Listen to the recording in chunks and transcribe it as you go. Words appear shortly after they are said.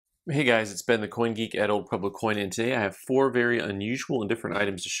Hey guys, it's Ben the Coin Geek at Old Pueblo Coin, and today I have four very unusual and different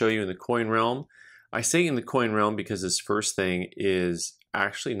items to show you in the coin realm. I say in the coin realm because this first thing is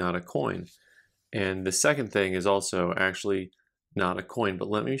actually not a coin, and the second thing is also actually not a coin, but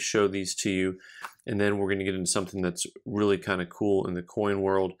let me show these to you, and then we're going to get into something that's really kind of cool in the coin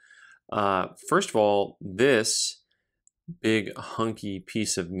world. First of all, this big hunky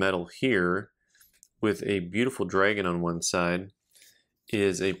piece of metal here with a beautiful dragon on one side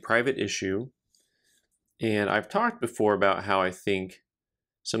is a private issue, and I've talked before about how I think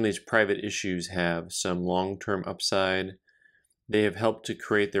some of these private issues have some long-term upside. They have helped to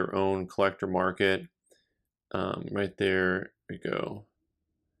create their own collector market. Right there we go.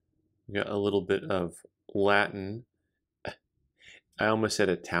 We got a little bit of Latin. I almost said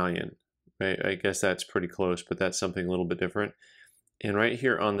Italian, right? I guess that's pretty close, but that's something a little bit different. And right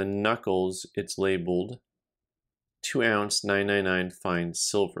here on the knuckles, it's labeled 2 ounce 999 fine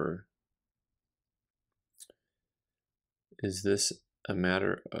silver. Is this a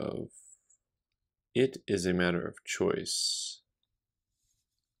matter of? It is a matter of choice.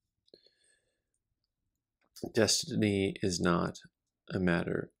 Destiny is not a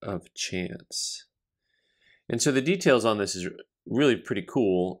matter of chance. And so the details on this is really pretty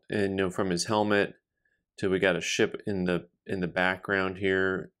cool. And from his helmet to we got a ship in the background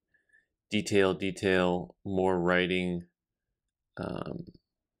here. Detail, more writing,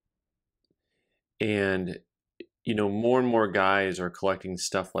 and more and more guys are collecting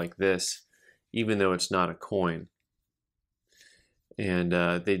stuff like this, even though it's not a coin. And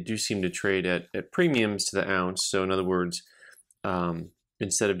they do seem to trade at premiums to the ounce. So in other words,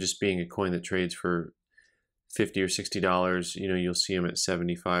 instead of just being a coin that trades for $50 or $60, you'll see them at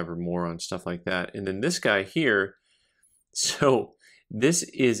 75 or more on stuff like that. And then this guy here, so this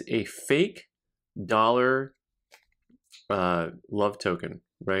is a fake dollar love token,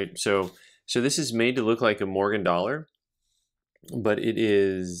 right? So this is made to look like a Morgan dollar, but it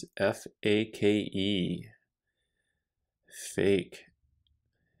is F-A-K-E, fake.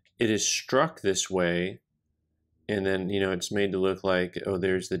 It is struck this way, and then it's made to look like, oh,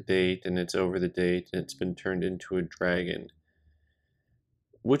 there's the date, and it's over the date, and it's been turned into a dragon,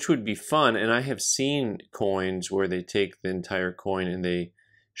 which would be fun. And I have seen coins where they take the entire coin and they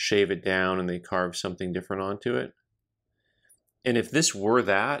shave it down and they carve something different onto it. And if this were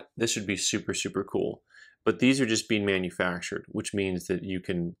that, this would be super, super cool. But these are just being manufactured, which means that you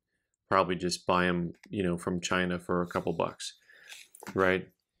can probably just buy them, from China for a couple bucks, right?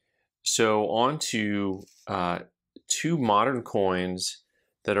 So on to two modern coins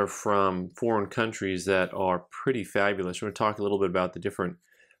that are from foreign countries that are pretty fabulous. We're going to talk a little bit about the different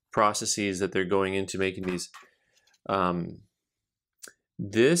processes that they're going into making these.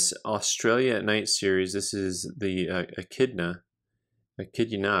 This Australia at Night series, this is the Echidna, I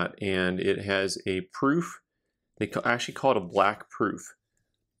kid you not, and it has a proof. They actually call it a black proof.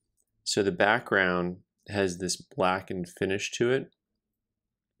 So the background has this blackened finish to it.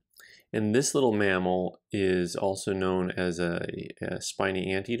 And this little mammal is also known as a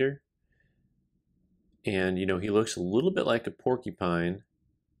spiny anteater. And he looks a little bit like a porcupine.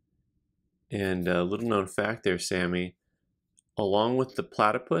 And a little known fact there, Sammy, along with the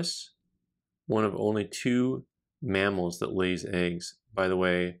platypus, one of only 2 mammals that lays eggs. By the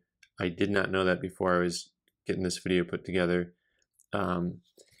way, I did not know that before I was getting this video put together. I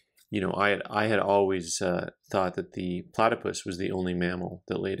had always thought that the platypus was the only mammal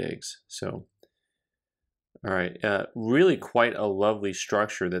that laid eggs. So, all right, really quite a lovely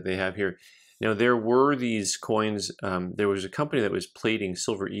structure that they have here. Now, there were these coins. There was a company that was plating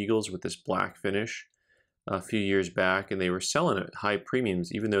silver eagles with this black finish a few years back, and they were selling at high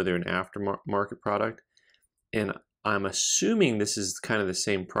premiums, even though they're an aftermarket product. And I'm assuming this is kind of the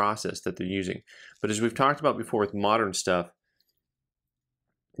same process that they're using. But as we've talked about before with modern stuff,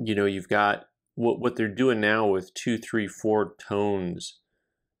 you've got what they're doing now with 2, 3, 4 tones.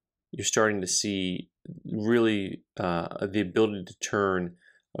 You're starting to see really the ability to turn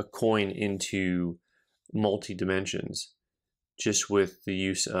a coin into multi-dimensions just with the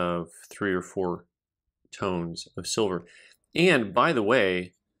use of 3 or 4 tones of silver. And by the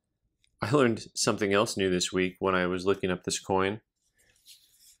way, I learned something else new this week when I was looking up this coin.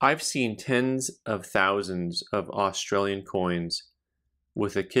 I've seen tens of thousands of Australian coins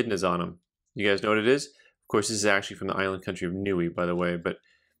with echidnas on them. You guys know what it is? Of course, this is actually from the island country of Niue, by the way, but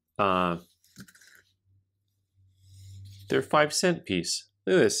they're 5-cent piece.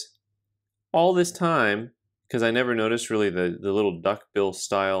 Look at this. All this time, because I never noticed really the little duckbill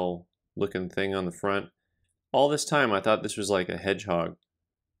style looking thing on the front, all this time I thought this was like a hedgehog.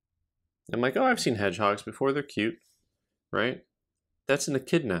 I'm like, oh, I've seen hedgehogs before. They're cute, right? That's an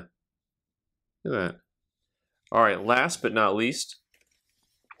Echidna. Look at that. All right, last but not least,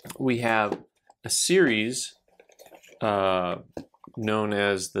 we have a series known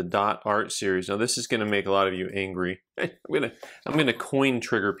as the dot art series. Now this is going to make a lot of you angry. I'm gonna coin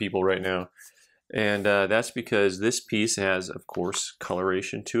trigger people right now, and that's because this piece has, of course,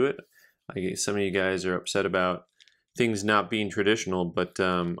 coloration to it. I guess some of you guys are upset about things not being traditional, but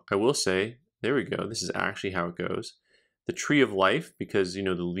I will say, there we go. This is actually how it goes. The tree of life, because you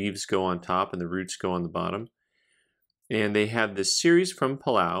know the leaves go on top and the roots go on the bottom. And they have this series from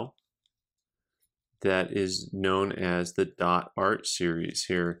Palau that is known as the dot art series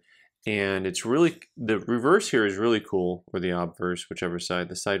here. And it's really, the reverse here is really cool, or the obverse, whichever side,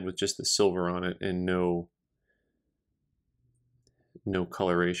 the side with just the silver on it and no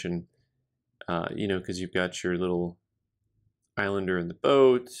coloration. You know, because you've got your little islander in the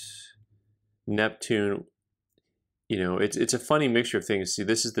boat, Neptune. You know, it's a funny mixture of things. See,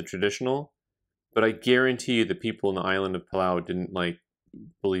 this is the traditional, but I guarantee you the people in the island of Palau didn't like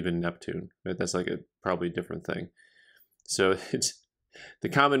believe in Neptune. Right? That's like a probably a different thing. So it's the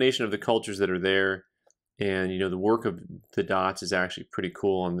combination of the cultures that are there, and you know the work of the dots is actually pretty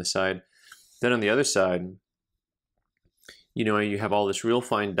cool on this side. Then on the other side, you know, you have all this real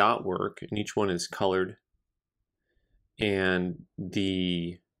fine dot work, and each one is colored. And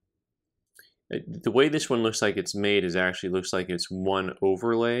the way this one looks like it's made is actually looks like it's one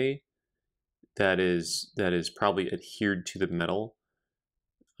overlay that is probably adhered to the metal.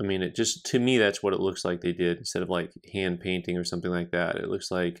 I mean, it just, to me, that's what it looks like they did instead of like hand painting or something like that. It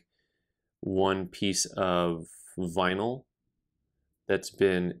looks like one piece of vinyl that's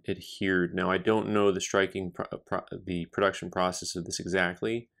been adhered. Now, I don't know the production process of this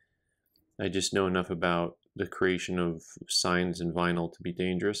exactly. I just know enough about the creation of signs in vinyl to be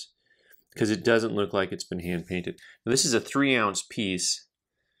dangerous, because it doesn't look like it's been hand painted. Now, this is a 3-ounce piece.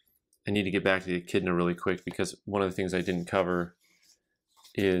 I need to get back to the Echidna really quick, because one of the things I didn't cover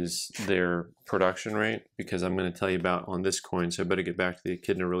is their production rate, because I'm going to tell you about on this coin, so I better get back to the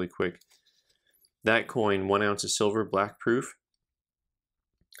Echidna really quick. That coin, 1 ounce of silver, black proof,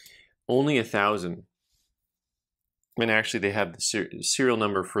 only 1,000. And actually they have the serial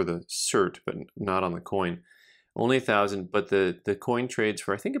number for the cert, but not on the coin. Only 1,000, but the coin trades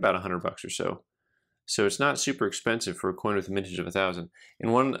for I think about $100 or so. So it's not super expensive for a coin with a mintage of 1,000.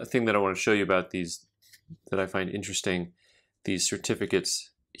 And one thing that I want to show you about these that I find interesting, these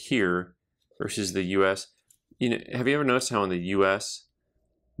certificates here versus the U.S. You know, have you ever noticed how in the U.S.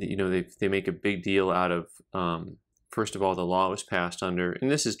 you know they make a big deal out of first of all the law was passed under,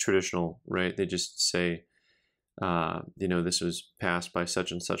 and this is traditional, right? They just say you know, this was passed by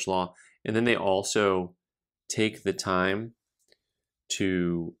such and such law, and then they also take the time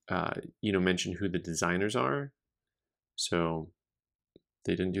to you know, mention who the designers are. So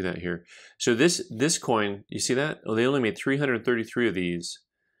they didn't do that here. So this coin, you see that? Oh, they only made 333 of these.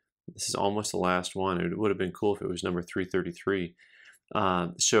 This is almost the last one. It would have been cool if it was number 333.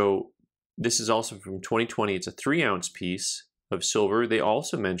 So this is also from 2020. It's a 3-ounce piece of silver. They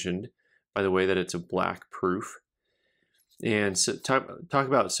also mentioned, by the way, that it's a black proof. And so talk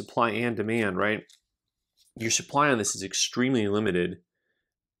about supply and demand, right? Your supply on this is extremely limited,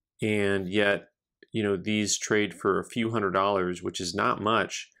 and yet, you know, these trade for a few $100s, which is not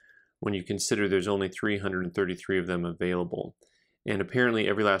much when you consider there's only 333 of them available. And apparently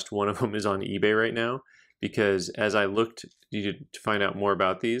every last one of them is on eBay right now, because as I looked to find out more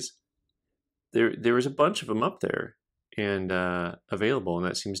about these, there was a bunch of them up there and available, and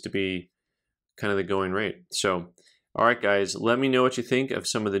that seems to be kind of the going rate. So, all right, guys, let me know what you think of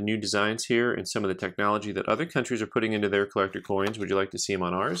some of the new designs here and some of the technology that other countries are putting into their collector coins. Would you like to see them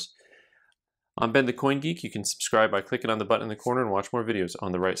on ours? I'm Ben the Coin Geek. You can subscribe by clicking on the button in the corner and watch more videos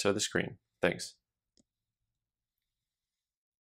on the right side of the screen. Thanks.